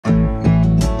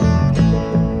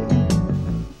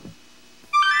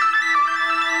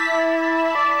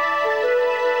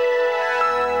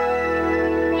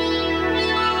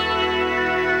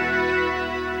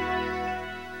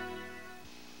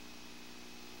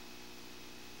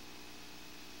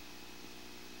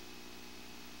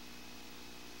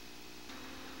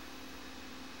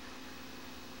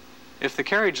If the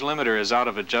carriage limiter is out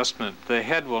of adjustment, the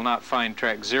head will not find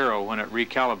track 0 when it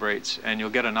recalibrates, and you'll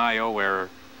get an I/O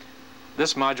error.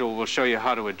 This module will show you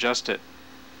how to adjust it.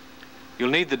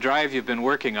 You'll need the drive you've been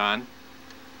working on.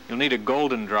 You'll need a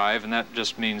golden drive, and that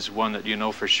just means one that you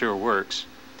know for sure works.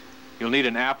 You'll need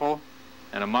an Apple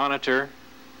and a monitor.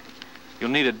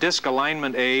 You'll need a disk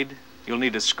alignment aid. You'll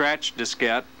need a scratch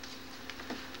diskette.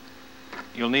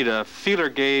 You'll need a feeler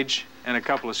gauge and a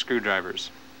couple of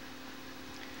screwdrivers.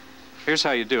 Here's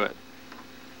how you do it.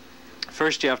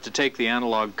 First, you have to take the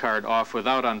analog card off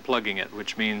without unplugging it,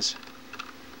 which means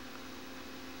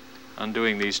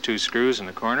undoing these two screws in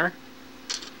the corner.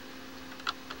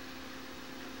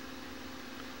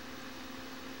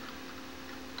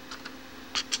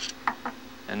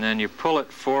 And then you pull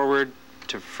it forward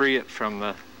to free it from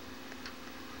the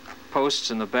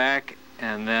posts in the back,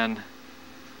 and then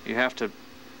you have to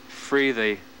free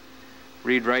the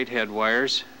read-write head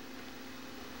wires,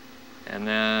 and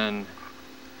then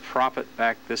prop it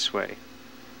back this way.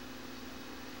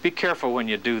 Be careful when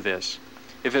you do this.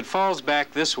 If it falls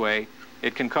back this way,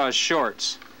 it can cause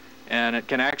shorts, and it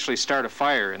can actually start a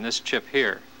fire in this chip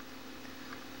here.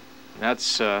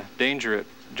 That's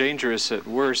dangerous at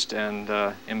worst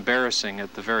and embarrassing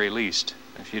at the very least.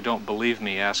 If you don't believe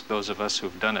me, ask those of us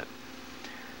who've done it.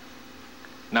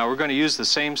 Now we're going to use the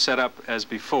same setup as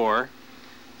before,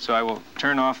 so I will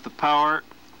turn off the power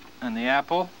and the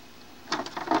Apple,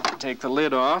 take the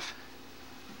lid off,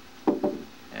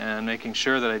 and making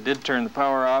sure that I did turn the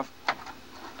power off,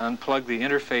 unplug the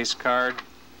interface card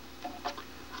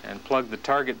and plug the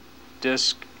target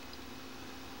disk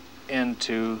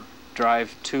into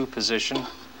drive 2 position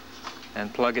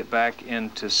and plug it back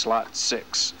into slot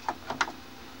 6.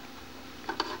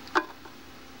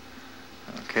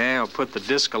 Okay, I'll put the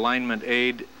disk alignment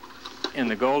aid in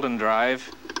the golden drive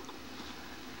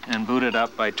and boot it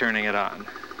up by turning it on.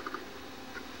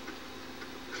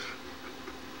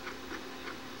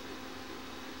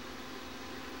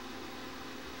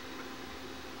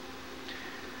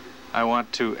 I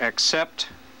want to accept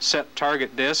set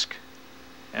target disk,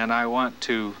 and I want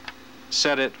to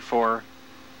set it for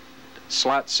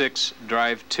slot 6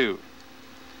 drive 2.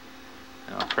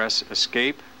 I'll press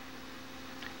escape,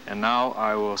 and now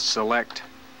I will select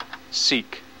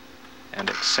seek and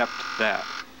accept that.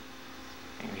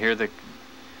 You can hear the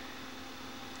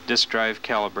disk drive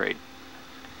calibrate.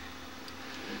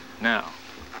 Now,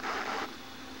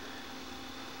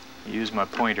 use my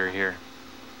pointer here.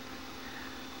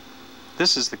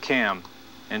 This is the cam,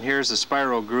 and here's the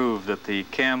spiral groove that the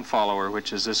cam follower,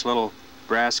 which is this little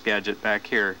brass gadget back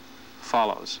here,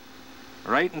 follows.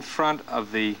 Right in front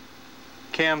of the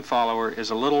cam follower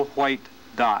is a little white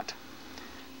dot.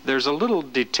 There's a little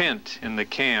detent in the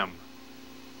cam,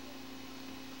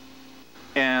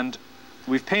 and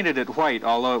we've painted it white,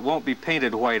 although it won't be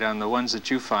painted white on the ones that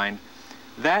you find.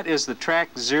 That is the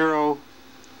track 0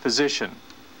 position.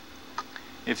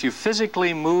 If you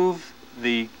physically move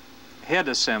the head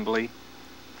assembly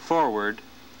forward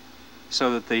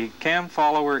so that the cam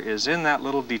follower is in that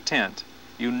little detent,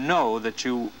 you know that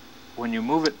when you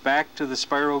move it back to the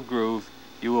spiral groove,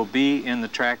 you will be in the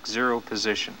track 0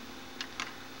 position.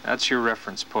 That's your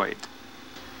reference point.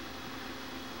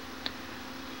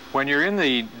 When you're in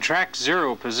the track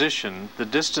 0 position, the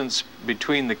distance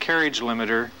between the carriage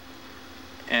limiter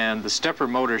and the stepper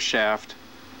motor shaft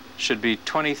should be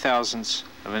 20 thousandths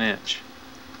of an inch.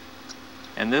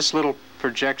 And this little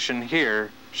projection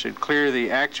here should clear the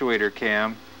actuator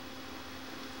cam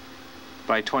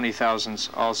by 20 thousandths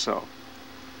also.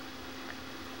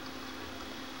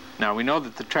 Now we know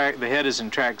that the head is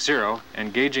in track 0,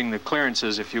 and gauging the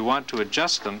clearances, if you want to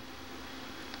adjust them,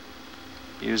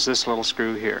 use this little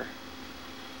screw here.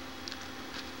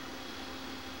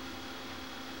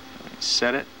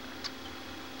 Set it,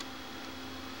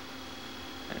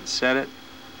 and set it,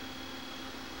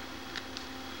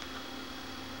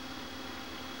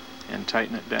 and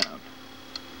tighten it down.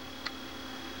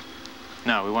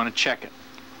 Now we want to check it,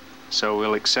 so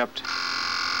we'll accept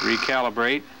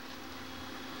recalibrate,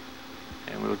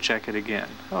 and we'll check it again.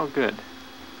 Oh, good.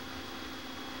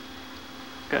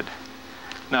 Good.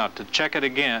 Now to check it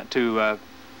again, to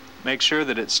make sure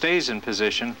that it stays in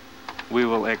position, we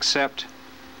will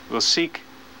we'll seek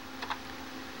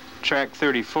track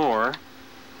 34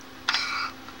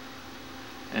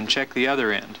 and check the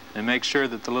other end and make sure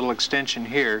that the little extension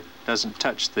here doesn't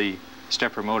touch the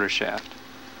stepper motor shaft.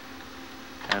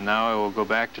 And now I will go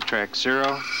back to track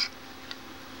 0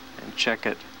 and check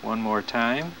it one more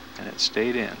time, and it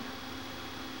stayed in.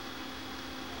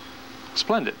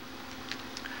 Splendid.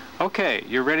 Okay,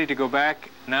 you're ready to go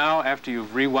back now after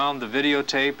you've rewound the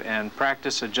videotape and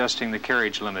practice adjusting the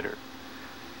carriage limiter.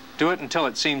 Do it until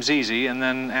it seems easy, and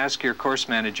then ask your course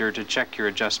manager to check your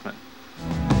adjustment.